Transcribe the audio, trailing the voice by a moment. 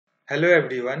Hello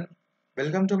everyone,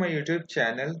 welcome to my YouTube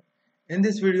channel. In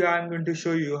this video I am going to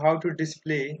show you how to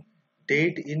display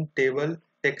date in table,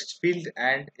 text field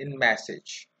and in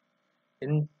message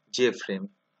in JFrame.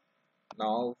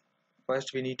 Now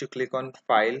first we need to click on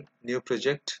File, New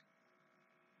Project,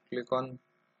 click on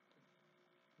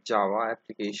Java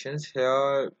Applications.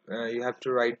 Here you have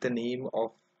to write the name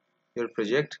of your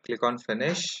project, click on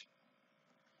Finish.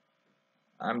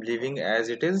 I am leaving as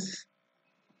it is,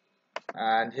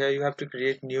 and here you have to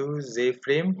create new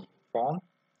JFrame form.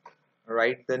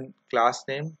 Write the class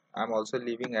name. I'm also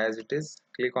leaving as it is.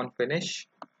 Click on finish.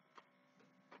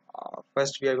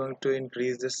 First we are going to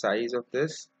increase the size of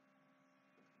this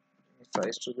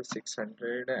size to the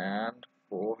 600 and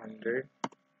 400.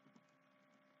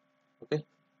 Okay,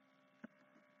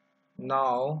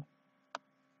 now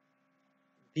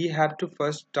we have to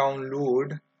first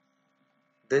download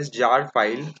this jar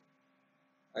file,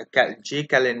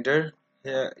 jcalendar.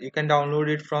 Here you can download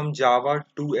it from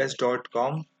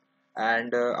java2s.com,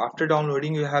 and after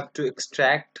downloading you have to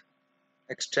extract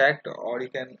or you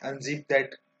can unzip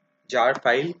that jar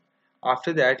file.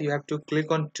 After that you have to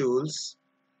click on tools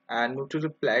and move to the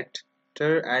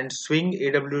platter and swing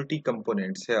AWT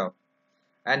components here,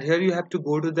 and here you have to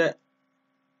go to the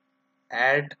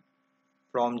add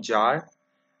from jar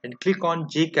and click on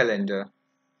jcalendar.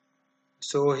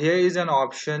 So here is an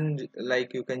option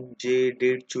like you can j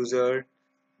date chooser,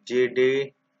 j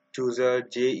day chooser,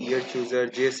 j year chooser,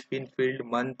 j spin field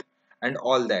month and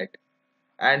all that,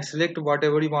 and select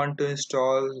whatever you want to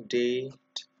install, date,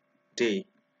 day,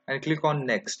 and click on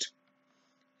next.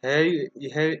 Here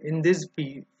in these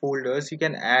folders you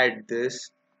can add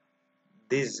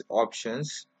these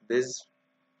options, these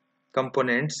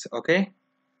components. Okay,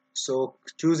 so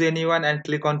choose anyone and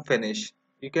click on finish.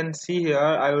 You can see here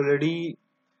I already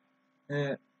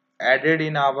uh, added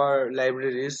in our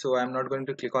libraries, so I'm not going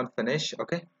to click on finish.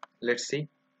 Okay, let's see.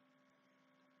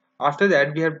 After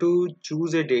that we have to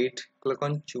choose a date. Click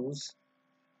on choose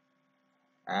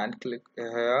and click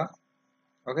here.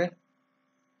 Okay,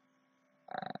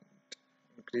 and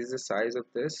increase the size of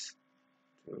this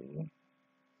to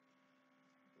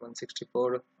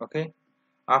 164. Okay,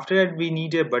 after that we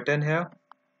need a button here.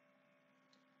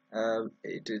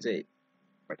 It is a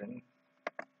button.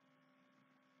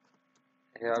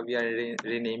 Here we are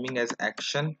renaming as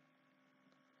action,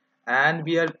 and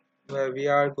we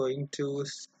are going to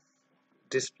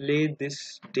display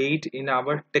this date in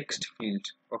our text field.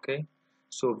 Okay,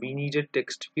 so we need a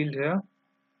text field here.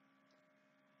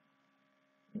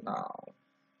 Now,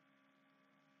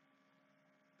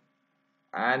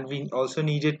 and we also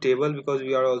need a table because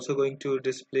we are also going to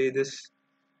display this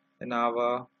in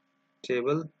our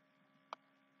table.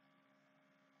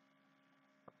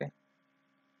 Okay,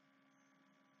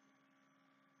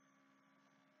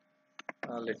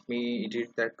 let me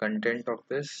edit that content of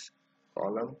this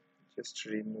column. Just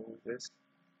remove this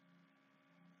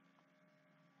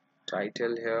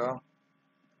title here.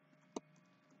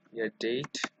 Yeah,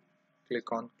 date.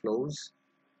 Click on close.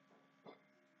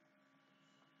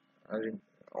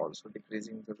 Also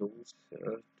decreasing the rows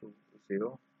here to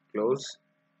 0. Close.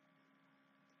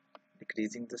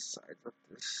 Decreasing the size of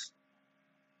this.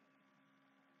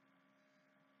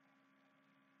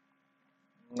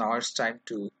 Now it's time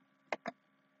to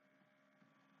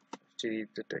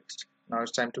delete the text. Now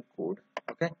it's time to code.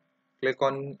 Okay, click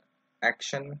on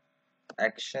action,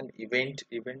 event,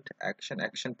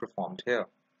 action performed.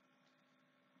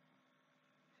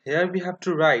 Here we have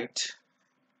to write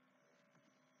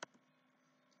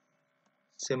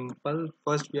simple.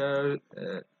 First we are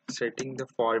setting the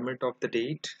format of the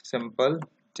date. Simple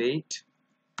date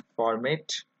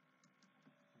format,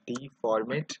 d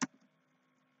format,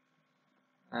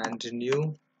 and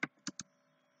new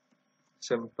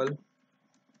simple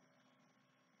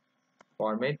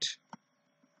format.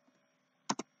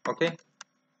 Okay,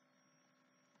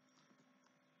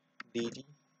 dd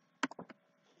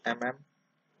mm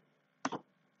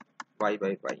y.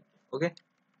 Okay,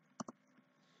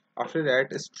 after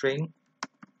that string,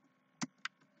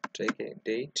 take a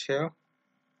date here,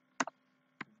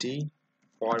 d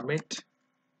format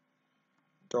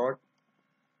dot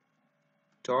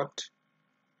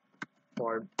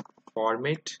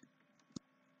format.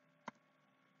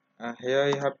 Here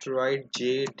you have to write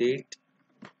j date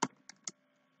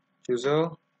chooser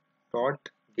dot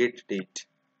get date.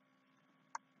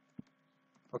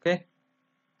 Okay,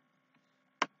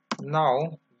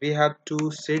 now we have to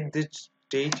set this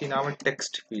date in our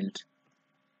text field,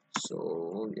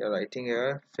 so we are writing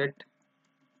here set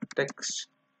text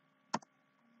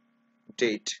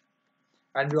date,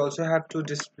 and we also have to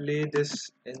display this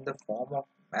in the form of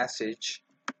message.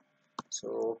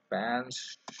 So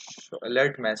pans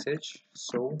alert message,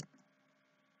 so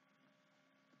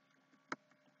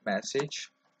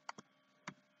message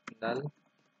null.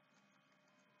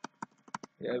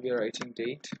 Here we are writing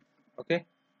date. Okay,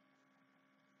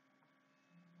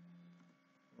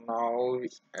 now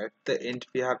at the end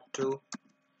we have to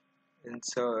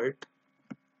insert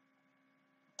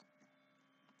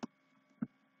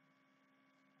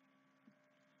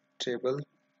table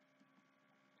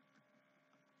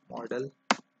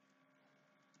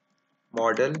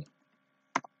model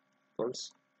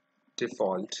equals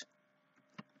default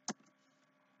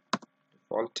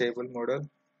table model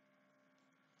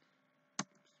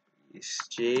is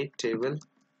j table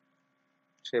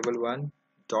 1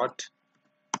 dot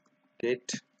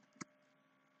get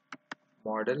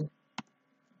model.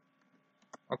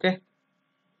 Okay,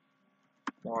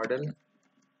 model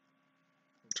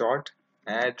dot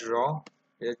add raw.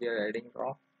 Here we are adding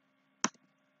raw.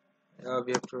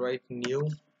 We have to write new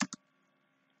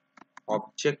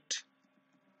object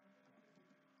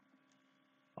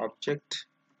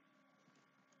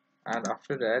and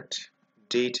after that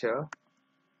date here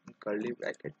in curly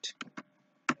bracket.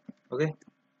 Okay,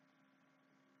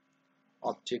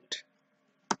 object.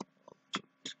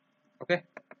 Okay,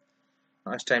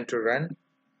 now it's time to run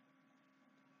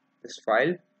this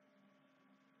file.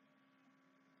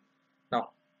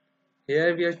 Now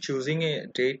here we are choosing a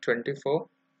date 24.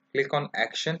 Click on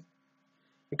action.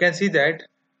 You can see that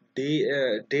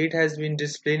the date has been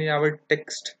displayed in our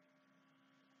text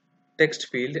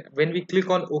field. When we click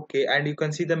on OK, and you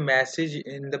can see the message,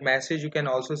 in the message you can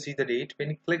also see the date.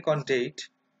 When you click on date,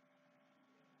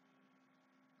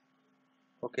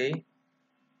 okay,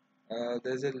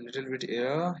 there's a little bit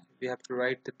error. We have to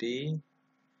write the day,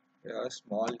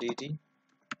 small dd.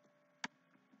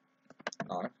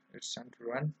 Now it's time to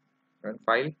run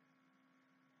file.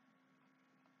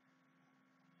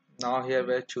 Now here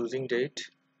we're choosing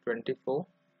date 24.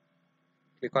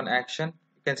 Click on action.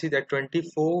 You can see that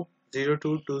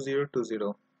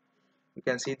 24/02/2020. You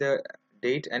can see the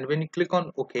date, and when you click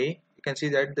on OK, you can see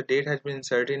that the date has been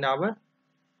inserted in our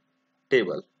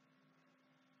table.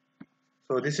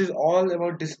 So this is all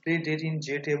about display date in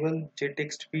JTable,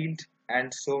 JTextField,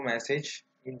 and show message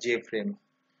in JFrame.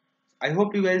 I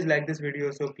hope you guys like this video,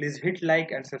 so please hit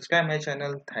like and subscribe my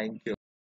channel. Thank you.